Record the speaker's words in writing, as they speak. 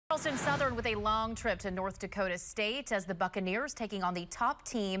Charleston Southern with a long trip to North Dakota State as the Buccaneers taking on the top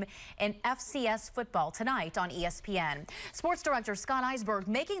team in FCS football tonight on ESPN. Sports director Scott Eisberg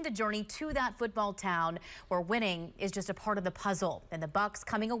making the journey to that football town where winning is just a part of the puzzle, and the Bucs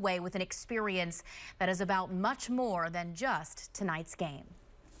coming away with an experience that is about much more than just tonight's game.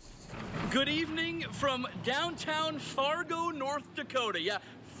 Good evening from downtown Fargo, North Dakota. Yeah,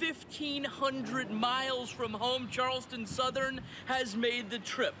 1,500 miles from home, Charleston Southern has made the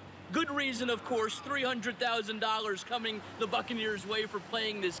trip. Good reason, of course, $300,000 coming the Buccaneers' way for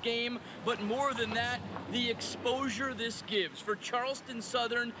playing this game. But more than that, the exposure this gives for Charleston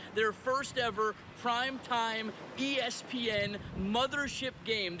Southern, their first ever primetime ESPN mothership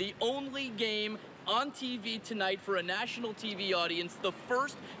game, the only game on TV tonight for a national TV audience, the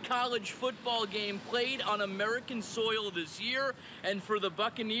first college football game played on American soil this year. And for the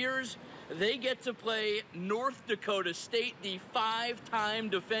Buccaneers, they get to play North Dakota State, the five-time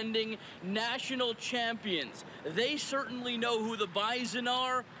defending national champions. They certainly know who the Bison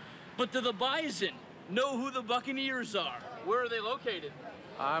are, but do the Bison know who the Buccaneers are? Where are they located?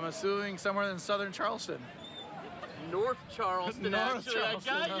 I'm assuming somewhere in southern Charleston. North Charleston, actually.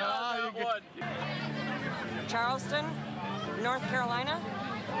 Charleston. I got you on that one. Charleston, North Carolina.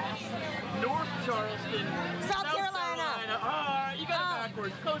 North Charleston, South Carolina. Oh, you got it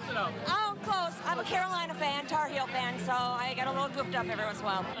backwards. Close enough. Oh, close. I'm a Carolina fan, Tar Heel fan, so I get a little goofed up every once in a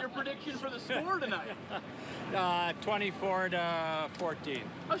while. Your prediction for the score tonight? 24-14.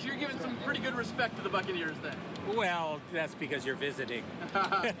 Oh, so you're giving some pretty good respect to the Buccaneers then. Well, that's because you're visiting.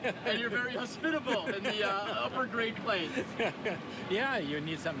 And you're very hospitable in the upper Great Plains. Yeah, you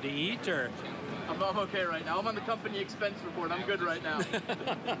need something to eat, or? I'm okay right now. I'm on the company expense report. I'm good right now.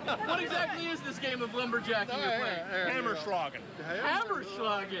 What exactly is this game of lumberjacking you're playing? Hammerschlagen.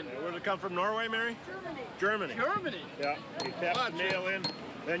 Hammerschlagen. Where did it come from? Norway, Mary? Germany. Germany. Yeah. You tap the nail in,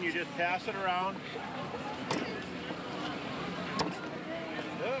 then you just pass it around. And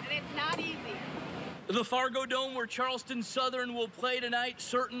it's not easy. The Fargo Dome, where Charleston Southern will play tonight,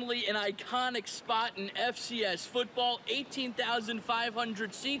 certainly an iconic spot in FCS football.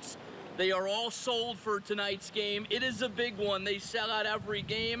 18,500 seats. They are all sold for tonight's game. It is a big one. They sell out every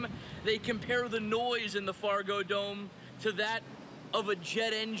game. They compare the noise in the Fargo Dome to that of a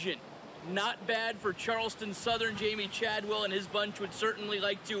jet engine. Not bad for Charleston Southern. Jamie Chadwell and his bunch would certainly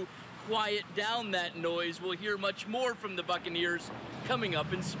like to quiet down that noise. We'll hear much more from the Buccaneers coming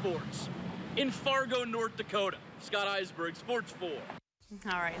up in sports. In Fargo, North Dakota, Scott Eisberg, Sports 4.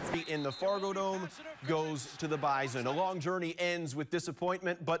 All right. In the Fargo Dome goes to the Bison. A long journey ends with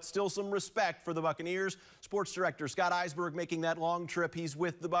disappointment, but still some respect for the Buccaneers. Sports director Scott Eisberg making that long trip. He's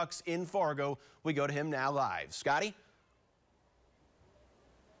with the Bucs in Fargo. We go to him now live. Scotty?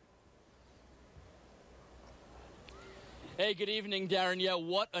 Hey, good evening, Darren. Yeah,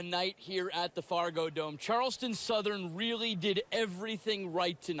 what a night here at the Fargo Dome. Charleston Southern really did everything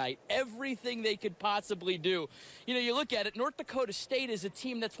right tonight, everything they could possibly do. You know, you look at it, North Dakota State is a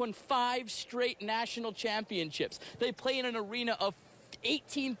team that's won 5 straight national championships. They play in an arena of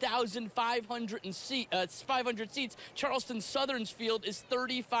 18,500 seats. Charleston Southern's field is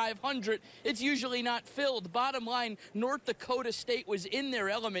 3,500. It's usually not filled. Bottom line, North Dakota State was in their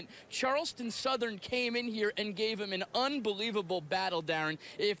element. Charleston Southern came in here and gave them an unbelievable battle, Darren.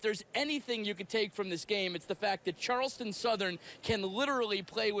 If there's anything you could take from this game, it's the fact that Charleston Southern can literally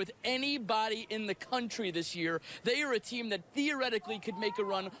play with anybody in the country this year. They are a team that theoretically could make a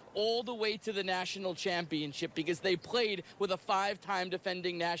run all the way to the national championship because they played with a 5-time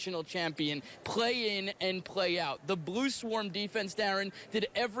defending national champion, play in and play out. The Blue Swarm defense, Darren, did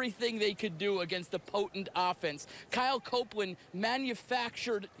everything they could do against the potent offense. Kyle Copeland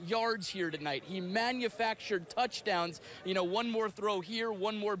manufactured yards here tonight. He manufactured touchdowns. You know, one more throw here,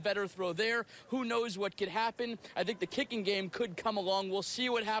 one more better throw there. Who knows what could happen? I think the kicking game could come along. We'll see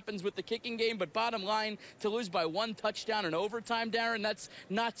what happens with the kicking game, but bottom line, to lose by 1 touchdown in overtime, Darren, that's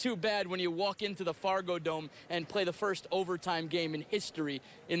not too bad when you walk into the Fargo Dome and play the first overtime game in history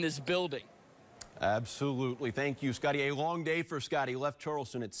in this building. Absolutely. Thank you, Scotty. A long day for Scotty. Left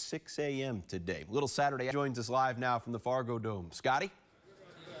Charleston at 6 a.m. today. Little Saturday joins us live now from the Fargo Dome. Scotty?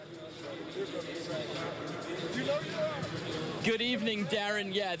 Good evening,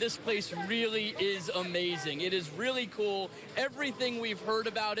 Darren. Yeah, this place really is amazing. It is really cool. Everything we've heard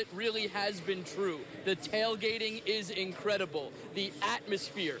about it really has been true. The tailgating is incredible. The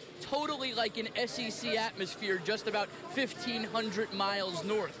atmosphere, totally like an SEC atmosphere just about 1,500 miles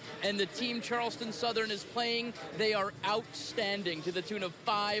north. And the team Charleston Southern is playing, they are outstanding to the tune of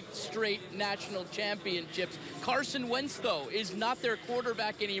 5 straight national championships. Carson Wentz, though, is not their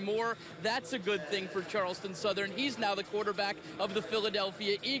quarterback anymore. That's a good thing for Charleston Southern. He's now the quarterback quarterback of the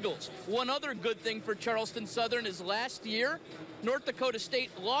Philadelphia Eagles. One other good thing for Charleston Southern is last year, North Dakota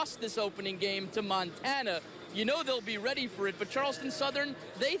State lost this opening game to Montana. You know they'll be ready for it, but Charleston Southern,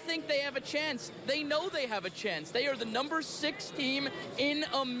 they think they have a chance. They know they have a chance. They are the #6 team in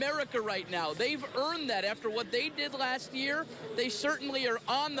America right now. They've earned that after what they did last year. They certainly are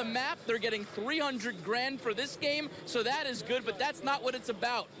on the map. They're getting $300 grand for this game, so that is good, but that's not what it's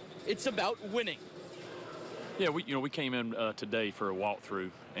about. It's about winning. Yeah, we came in today for a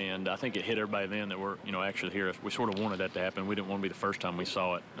walkthrough, and I think it hit everybody then that we're actually here. We sort of wanted that to happen. We didn't want to be the first time we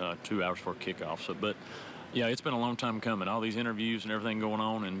saw it 2 hours before kickoff. But yeah, it's been a long time coming. All these interviews and everything going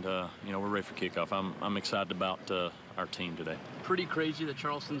on, and we're ready for kickoff. I'm excited about our team today. Pretty crazy that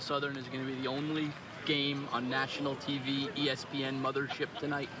Charleston Southern is going to be the only game on national TV, ESPN mothership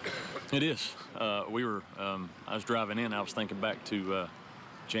tonight. It is. I was driving in. I was thinking back to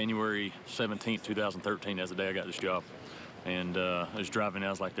January 17th, 2013, as the day I got this job. And I was driving in,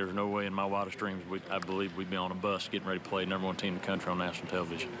 I was like, there's no way in my wildest dreams I believe we'd be on a bus getting ready to play #1 team in the country on national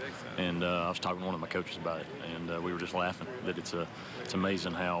television. And I was talking to one of my coaches about it, and we were just laughing that it's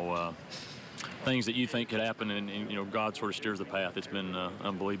amazing how things that you think could happen, and God sort of steers the path. It's been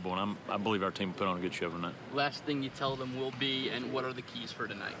unbelievable, and I believe our team will put on a good show tonight. Last thing you tell them will be, and what are the keys for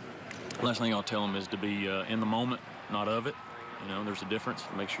tonight? Last thing I'll tell them is to be in the moment, not of it. There's a difference.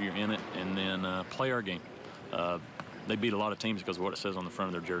 Make sure you're in it, and then play our game. They beat a lot of teams because of what it says on the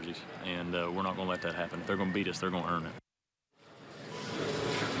front of their jerseys, and we're not going to let that happen. If they're going to beat us, they're going to earn it.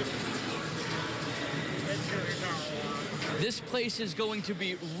 This place is going to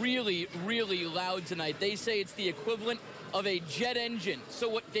be really, really loud tonight. They say it's the equivalent of a jet engine. So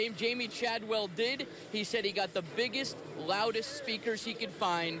what Jamie Chadwell did, he said he got the biggest, loudest speakers he could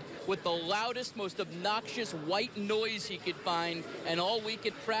find with the loudest, most obnoxious white noise he could find. And all week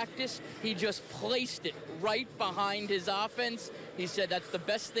at practice, he just placed it right behind his offense. He said that's the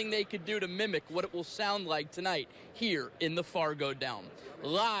best thing they could do to mimic what it will sound like tonight here in the Fargo Dome.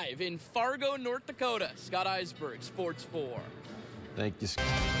 Live in Fargo, North Dakota, Scott Eisberg, Sports 4. Thank you, Scott.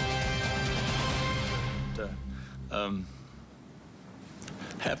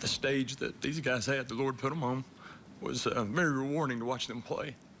 Half the stage that these guys had, the Lord put them on, was very rewarding to watch them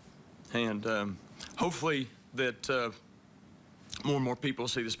play. And hopefully that more and more people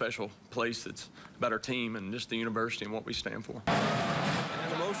see the special place that's about our team and just the university and what we stand for.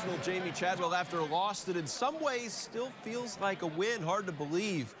 An emotional Jamie Chadwell after a loss that in some ways still feels like a win. Hard to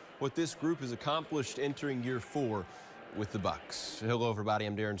believe what this group has accomplished entering year 4 with the Bucks. Hello, everybody.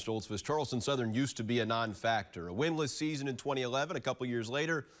 I'm Darren Stoltzfus. Charleston Southern used to be a non-factor. A winless season in 2011. A couple years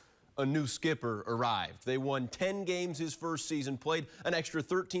later, a new skipper arrived. They won 10 games his first season, played an extra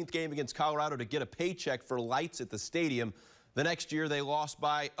 13th game against Colorado to get a paycheck for lights at the stadium. The next year, they lost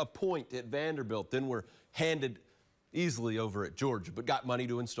by a point at Vanderbilt, then were handed easily over at Georgia, but got money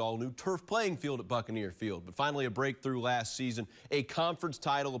to install a new turf playing field at Buccaneer Field. But finally, a breakthrough last season, a conference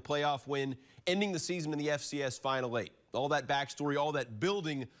title, a playoff win, ending the season in the FCS Final 8. All that backstory, all that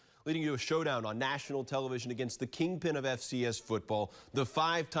building, leading to a showdown on national television against the kingpin of FCS football, the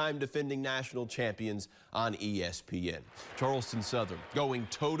 5-time defending national champions on ESPN. Charleston Southern going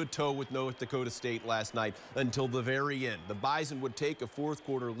toe-to-toe with North Dakota State last night until the very end. The Bison would take a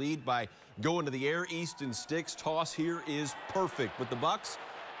fourth-quarter lead by going to the air. Easton Sticks toss here is perfect, but the Bucks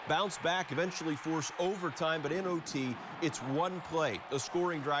bounce back, eventually force overtime, but in OT, it's one play. A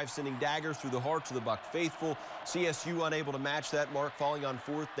scoring drive sending daggers through the hearts of the Buck faithful. CSU unable to match that mark, falling on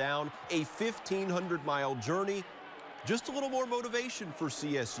 4th down. A 1,500-mile journey. Just a little more motivation for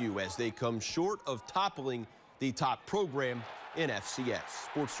CSU as they come short of toppling the top program in FCS.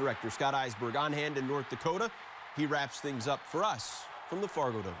 Sports Director Scott Eisberg on hand in North Dakota. He wraps things up for us from the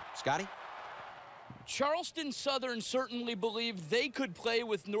Fargo Dome. Scotty? Charleston Southern certainly believed they could play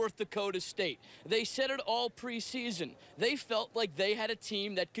with North Dakota State. They said it all preseason. They felt like they had a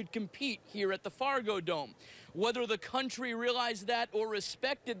team that could compete here at the Fargo Dome. Whether the country realized that or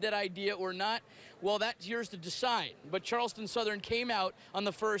respected that idea or not, well, that's yours to decide. But Charleston Southern came out on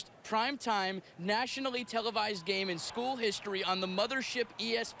the first primetime nationally televised game in school history on the mothership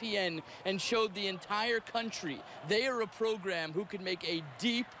ESPN and showed the entire country they are a program who could make a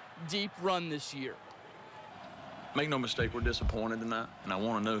deep run this year. Make no mistake, we're disappointed tonight, and I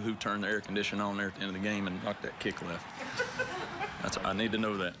want to know who turned the air conditioner on there at the end of the game and knocked that kick left. I need to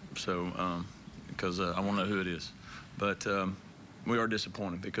know that, so because I want to know who it is. But we are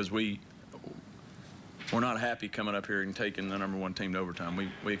disappointed because we're not happy coming up here and taking the #1 team to overtime.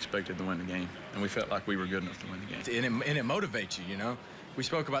 We expected to win the game, and we felt like we were good enough to win the game. And it motivates you, you know. We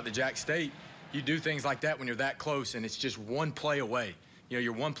spoke about the Jack State. You do things like that when you're that close, and it's just one play away. You know,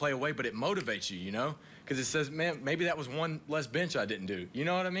 you're one play away, but it motivates you, you know, because it says, man, maybe that was one less bench I didn't do. You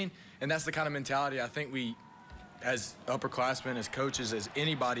know what I mean? And that's the kind of mentality I think we, as upperclassmen, as coaches, as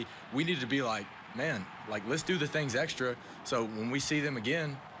anybody, we need to be like, man, like, let's do the things extra so when we see them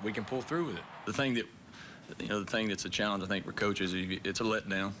again, we can pull through with it. The thing that, the thing that's a challenge, I think, for coaches, it's a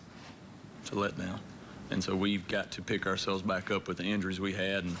letdown. It's a letdown. And so we've got to pick ourselves back up with the injuries we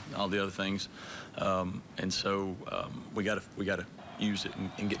had and all the other things. And so we got to use it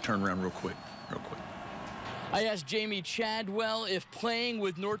and get turned around real quick. I asked Jamie Chadwell if playing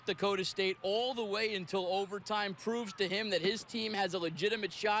with North Dakota State all the way until overtime proves to him that his team has a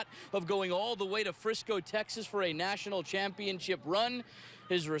legitimate shot of going all the way to Frisco, Texas for a national championship run.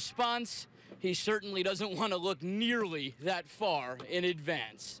 His response, he certainly doesn't want to look nearly that far in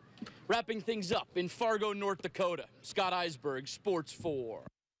advance. Wrapping things up in Fargo, North Dakota, Scott Eisberg, Sports 4.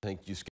 Thank you, Scott.